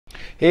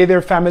Hey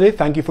there family,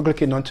 thank you for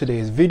clicking on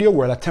today's video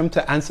where I'll attempt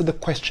to answer the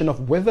question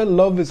of whether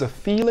love is a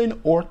feeling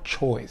or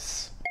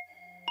choice.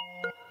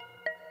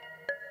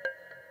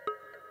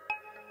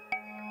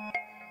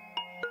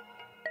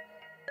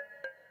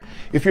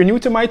 If you're new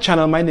to my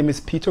channel, my name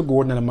is Peter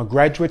Gordon and I'm a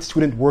graduate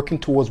student working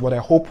towards what I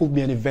hope will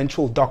be an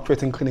eventual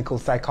doctorate in clinical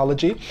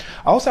psychology.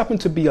 I also happen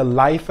to be a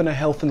life and a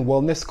health and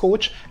wellness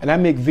coach, and I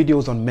make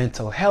videos on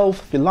mental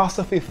health,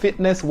 philosophy,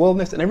 fitness,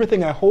 wellness, and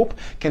everything I hope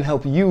can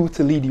help you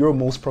to lead your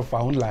most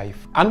profound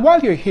life. And while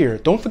you're here,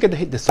 don't forget to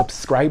hit the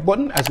subscribe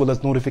button as well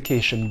as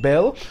notification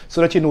bell so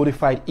that you're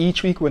notified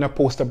each week when I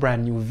post a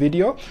brand new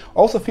video.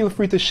 Also feel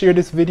free to share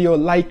this video,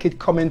 like it,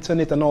 comment on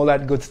it, and all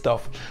that good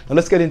stuff. Now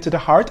let's get into the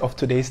heart of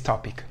today's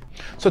topic.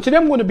 So today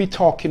I'm going to be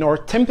talking or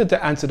attempting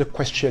to answer the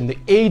question, the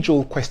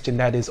age-old question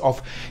that is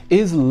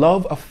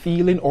love a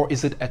feeling or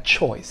is it a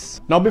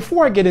choice? Now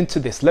before I get into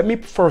this, let me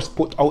first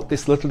put out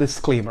this little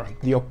disclaimer.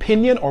 The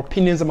opinion or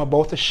opinions I'm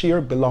about to share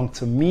belong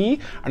to me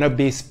and are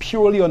based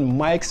purely on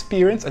my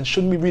experience and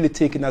shouldn't be really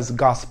taken as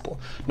gospel.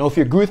 Now if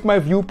you agree with my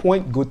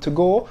viewpoint, good to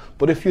go,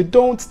 but if you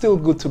don't, still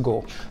good to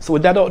go. So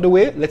with that out of the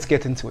way, let's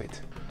get into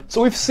it.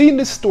 So we've seen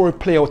this story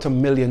play out a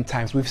million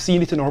times. We've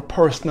seen it in our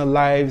personal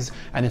lives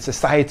and in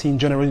society in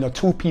general. You know,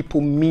 two people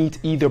meet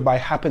either by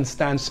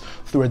happenstance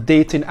through a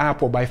dating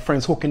app or by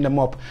friends hooking them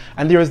up.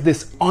 And there is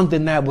this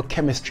undeniable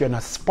chemistry and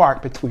a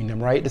spark between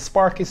them, right? The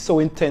spark is so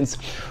intense.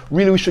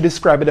 Really, we should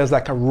describe it as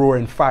like a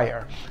roaring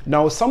fire.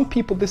 Now, some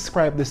people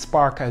describe the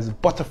spark as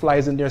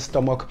butterflies in their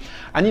stomach.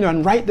 And, you know,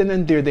 and right then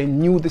and there, they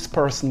knew this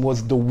person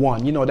was the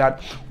one, you know,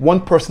 that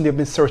one person they've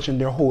been searching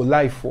their whole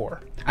life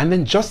for. And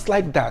then just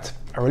like that,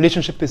 a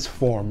relationship is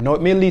formed. Now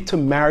it may lead to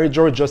marriage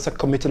or just a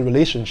committed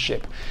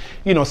relationship.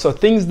 You know, so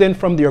things then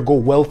from there go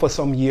well for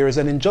some years,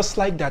 and then just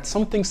like that,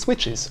 something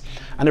switches.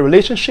 And a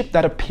relationship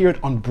that appeared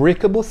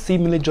unbreakable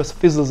seemingly just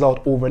fizzles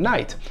out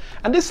overnight.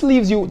 And this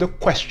leaves you the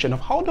question of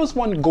how does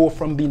one go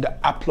from being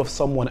the apple of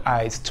someone's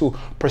eyes to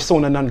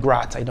persona non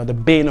grata, you know, the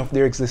bane of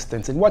their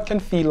existence, in what can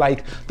feel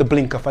like the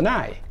blink of an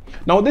eye.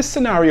 Now this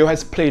scenario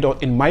has played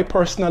out in my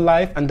personal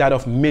life and that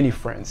of many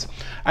friends.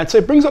 And so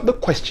it brings up the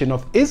question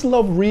of, is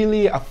love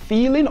really a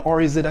feeling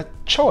or is it a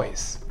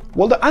choice?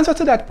 Well, the answer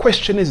to that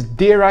question is,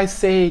 dare I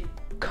say,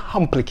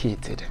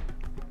 complicated.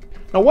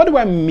 Now what do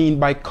I mean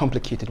by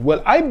complicated?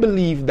 Well, I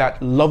believe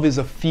that love is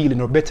a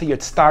feeling, or better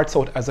yet, starts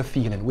out as a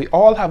feeling. We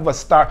all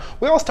start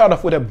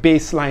off with a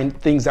baseline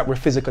things that we're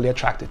physically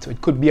attracted to.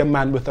 It could be a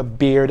man with a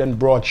beard and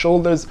broad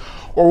shoulders,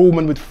 or a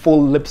woman with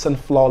full lips and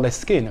flawless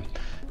skin.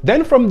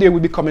 Then from there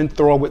we become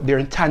enthralled with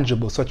their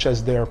intangibles, such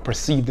as their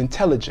perceived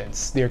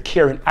intelligence, their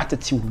caring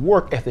attitude,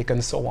 work ethic,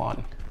 and so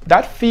on.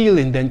 That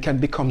feeling then can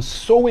become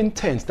so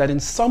intense that in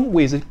some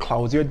ways it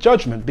clouds your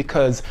judgment,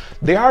 because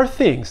there are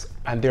things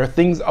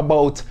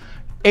about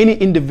any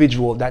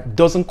individual that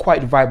doesn't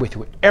quite vibe with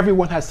you.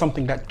 Everyone has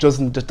something that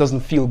just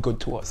doesn't feel good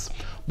to us.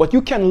 But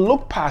you can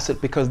look past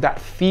it because that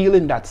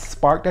feeling, that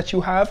spark that you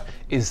have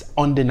is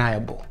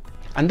undeniable.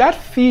 And that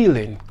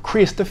feeling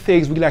creates the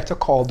phase we like to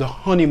call the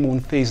honeymoon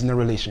phase in a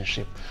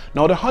relationship.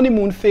 Now the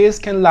honeymoon phase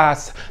can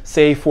last,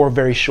 say, for a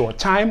very short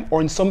time,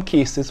 or in some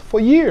cases for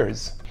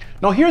years.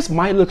 Now here's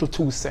my little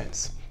 2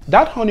 cents.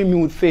 That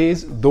honeymoon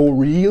phase, though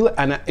real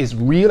and it's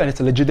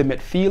a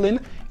legitimate feeling,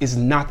 is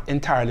not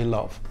entirely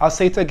love. I'll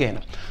say it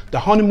again. The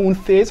honeymoon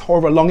phase,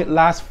 however long it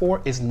lasts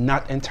for, is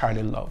not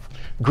entirely love.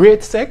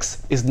 Great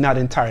sex is not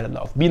entirely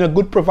love. Being a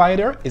good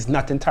provider is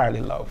not entirely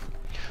love.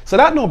 So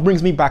that now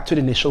brings me back to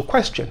the initial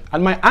question.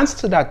 And my answer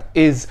to that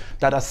is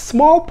that a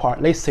small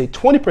part, let's say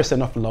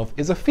 20% of love,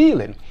 is a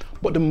feeling.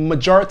 But the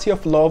majority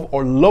of love,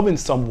 or loving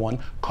someone,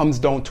 comes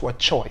down to a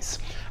choice.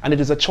 And it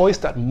is a choice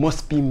that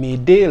must be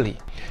made daily.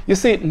 You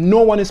see,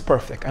 no one is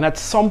perfect. And at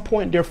some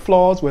point, their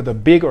flaws, whether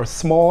big or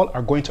small,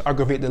 are going to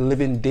aggravate the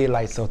living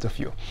daylights out of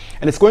you.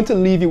 And it's going to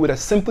leave you with a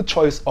simple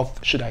choice of,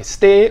 should I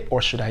stay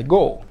or should I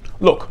go?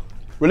 Look.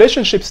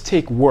 Relationships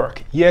take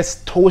work.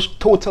 Yes,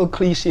 total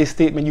cliche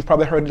statement, you've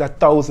probably heard it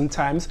 1,000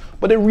 times,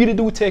 but they really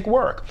do take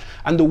work.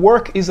 And the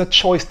work is a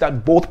choice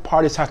that both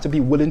parties have to be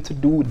willing to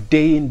do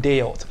day in,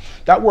 day out.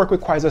 That work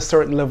requires a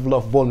certain level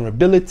of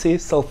vulnerability,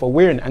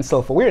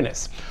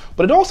 self-awareness.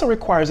 But it also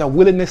requires a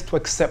willingness to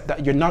accept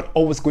that you're not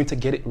always going to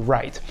get it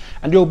right.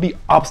 And there will be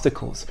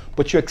obstacles,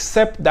 but you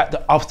accept that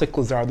the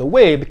obstacles are the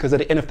way, because at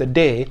the end of the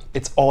day,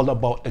 it's all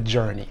about the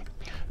journey.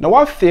 Now,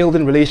 I've failed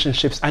in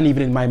relationships and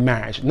even in my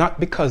marriage,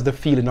 not because the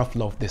feeling of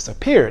love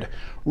disappeared.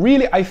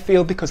 Really, I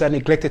failed because I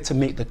neglected to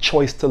make the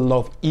choice to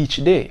love each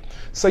day.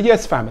 So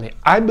yes, family,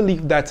 I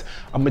believe that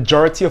a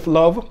majority of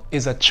love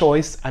is a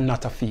choice and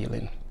not a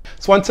feeling.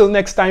 So until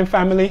next time,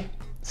 family,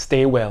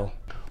 stay well.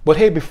 But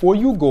hey, before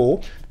you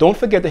go, don't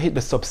forget to hit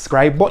the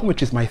subscribe button,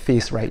 which is my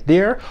face right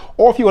there.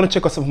 Or if you want to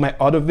check out some of my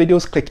other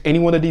videos, click any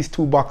one of these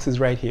 2 boxes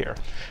right here.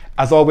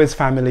 As always,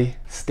 family,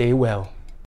 stay well.